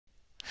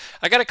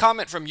I got a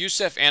comment from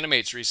Yusef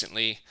Animates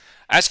recently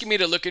asking me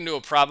to look into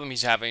a problem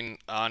he's having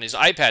on his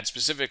iPad,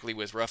 specifically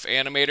with Rough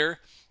Animator.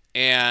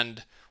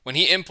 And when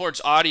he imports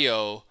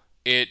audio,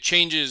 it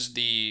changes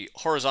the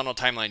horizontal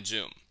timeline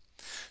zoom.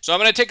 So I'm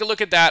going to take a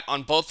look at that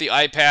on both the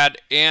iPad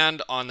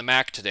and on the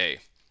Mac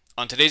today,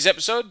 on today's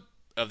episode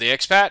of the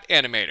Expat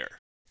Animator.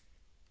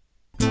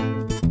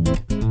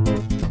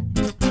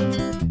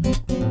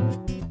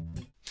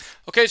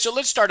 Okay, so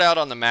let's start out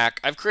on the Mac.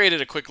 I've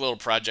created a quick little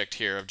project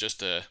here of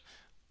just a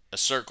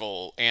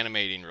circle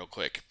animating real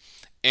quick.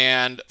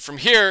 And from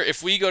here,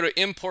 if we go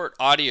to import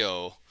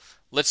audio,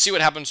 let's see what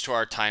happens to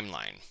our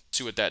timeline.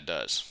 See what that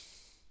does.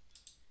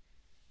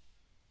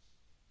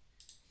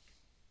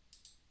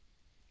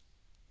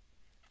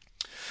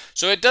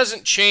 So it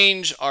doesn't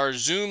change our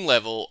zoom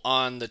level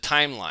on the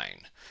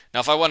timeline. Now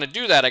if I want to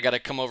do that, I got to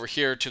come over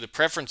here to the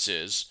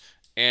preferences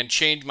and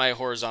change my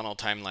horizontal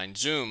timeline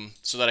zoom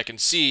so that I can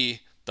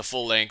see the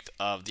full length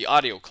of the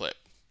audio clip.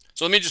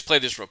 So let me just play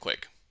this real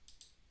quick.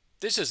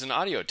 This is an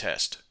audio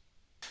test.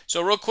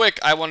 So real quick,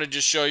 I want to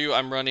just show you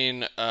I'm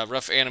running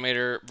Rough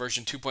Animator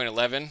version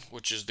 2.11,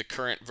 which is the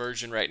current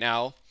version right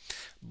now.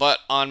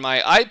 But on my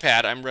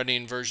iPad, I'm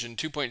running version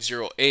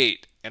 2.08,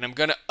 and I'm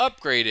going to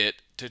upgrade it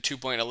to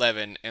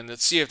 2.11, and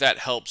let's see if that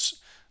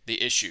helps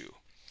the issue.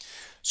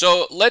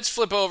 So let's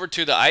flip over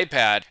to the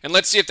iPad, and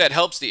let's see if that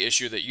helps the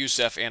issue that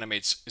Yusef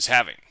Animates is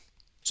having.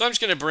 So I'm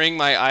just going to bring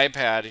my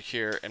iPad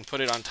here and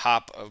put it on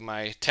top of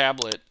my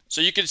tablet.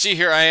 So you can see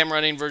here I am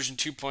running version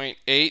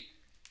 2.8,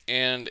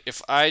 and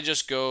if I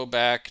just go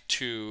back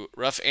to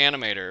Rough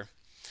Animator,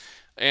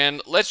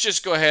 and let's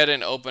just go ahead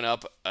and open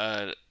up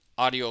an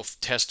audio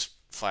test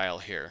file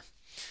here.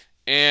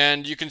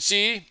 And you can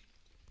see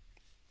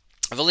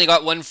I've only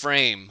got one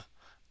frame,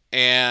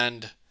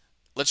 and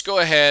let's go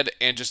ahead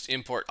and just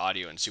import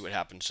audio and see what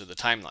happens to the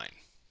timeline.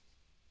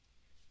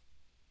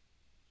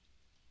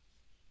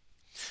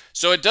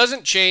 So it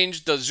doesn't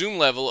change the zoom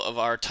level of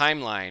our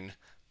timeline,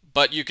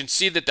 but you can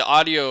see that the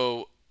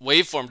audio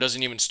waveform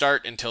doesn't even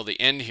start until the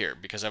end here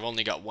because I've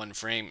only got one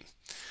frame.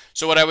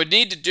 So what I would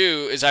need to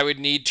do is I would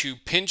need to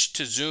pinch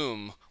to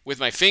zoom with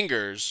my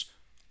fingers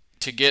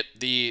to get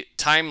the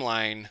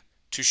timeline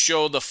to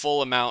show the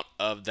full amount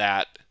of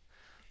that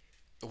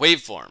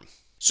waveform.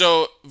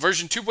 So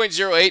version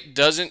 2.08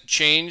 doesn't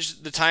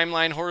change the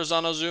timeline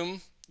horizontal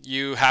zoom.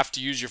 You have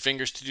to use your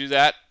fingers to do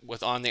that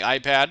on the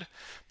iPad.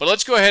 But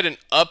let's go ahead and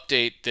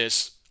update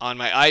this on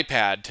my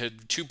iPad to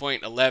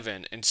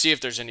 2.11 and see if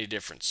there's any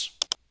difference.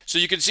 So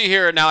you can see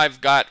here now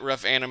I've got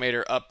Rough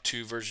Animator up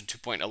to version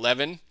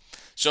 2.11.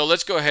 So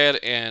let's go ahead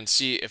and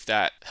see if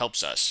that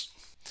helps us.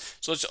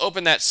 So let's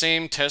open that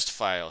same test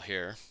file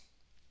here.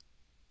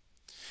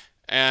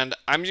 And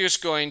I'm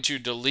just going to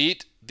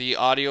delete the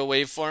audio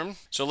waveform.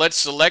 So let's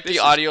select the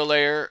audio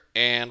layer,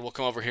 and we'll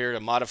come over here to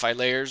modify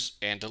layers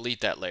and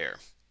delete that layer.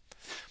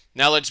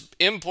 Now let's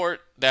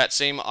import that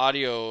same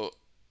audio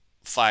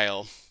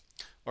file,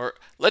 or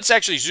let's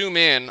actually zoom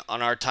in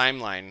on our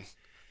timeline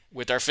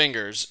with our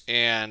fingers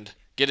and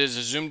get it as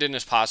zoomed in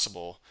as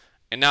possible.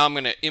 And now I'm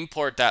going to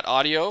import that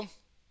audio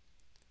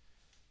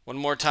one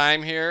more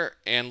time here,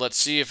 and let's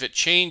see if it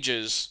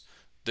changes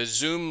the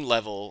zoom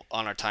level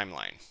on our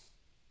timeline.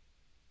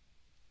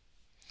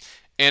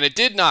 And it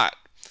did not.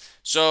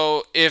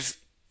 So if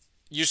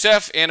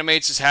Yusef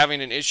Animates is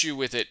having an issue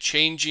with it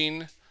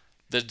changing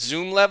the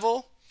zoom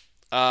level,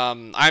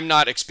 I'm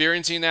not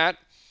experiencing that.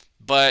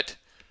 But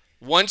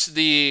once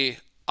the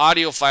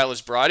audio file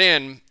is brought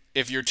in,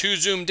 if you're too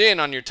zoomed in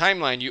on your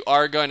timeline, you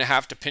are going to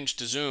have to pinch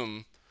to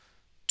zoom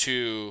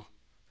to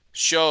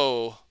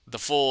show the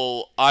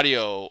full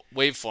audio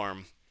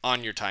waveform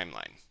on your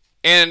timeline.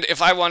 And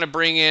if I want to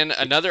bring in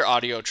another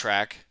audio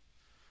track,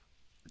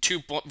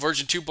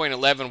 version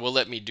 2.11 will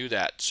let me do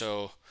that.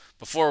 So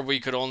before we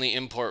could only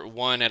import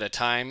one at a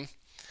time,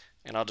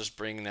 and I'll just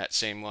bring that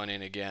same one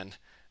in again.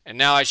 And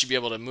now I should be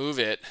able to move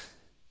it.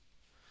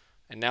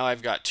 And now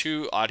I've got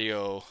two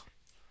audio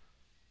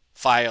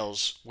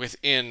files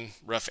within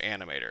Rough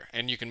Animator,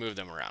 and you can move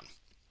them around.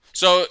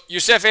 So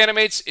Yusef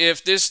Animates,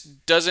 if this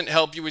doesn't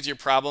help you with your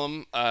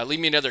problem, leave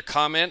me another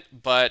comment.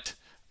 But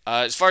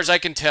as far as I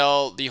can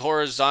tell, the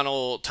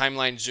horizontal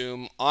timeline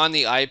zoom on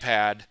the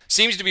iPad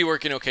seems to be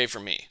working okay for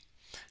me.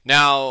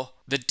 Now,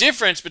 the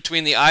difference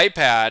between the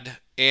iPad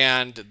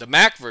and the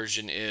Mac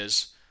version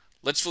is,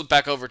 let's flip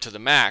back over to the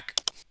Mac.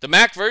 The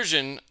Mac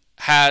version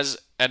has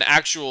an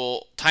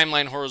actual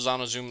timeline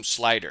horizontal zoom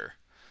slider,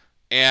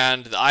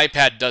 and the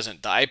iPad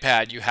doesn't. The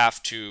iPad, you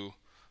have to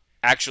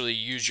actually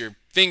use your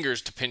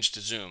fingers to pinch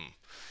to zoom.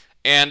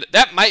 And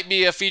that might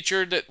be a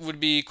feature that would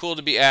be cool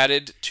to be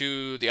added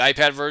to the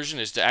iPad version,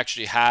 is to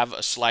actually have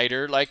a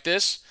slider like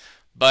this,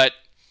 but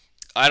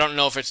I don't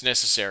know if it's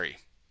necessary.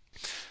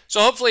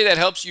 So hopefully that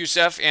helps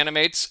Yusef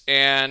Animates,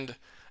 and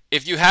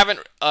if you haven't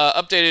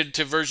updated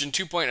to version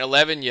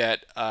 2.11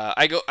 yet,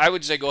 I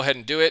would say go ahead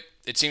and do it.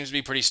 It seems to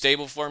be pretty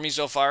stable for me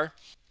so far.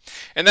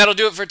 And that'll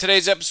do it for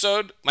today's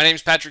episode. My name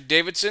is Patrick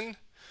Davidson.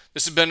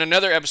 This has been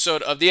another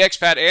episode of the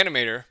Expat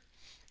Animator.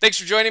 Thanks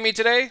for joining me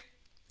today,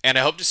 and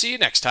I hope to see you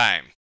next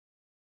time.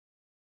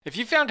 If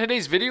you found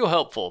today's video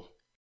helpful,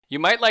 you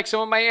might like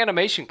some of my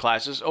animation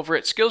classes over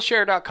at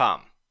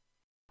Skillshare.com.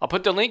 I'll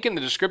put the link in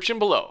the description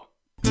below.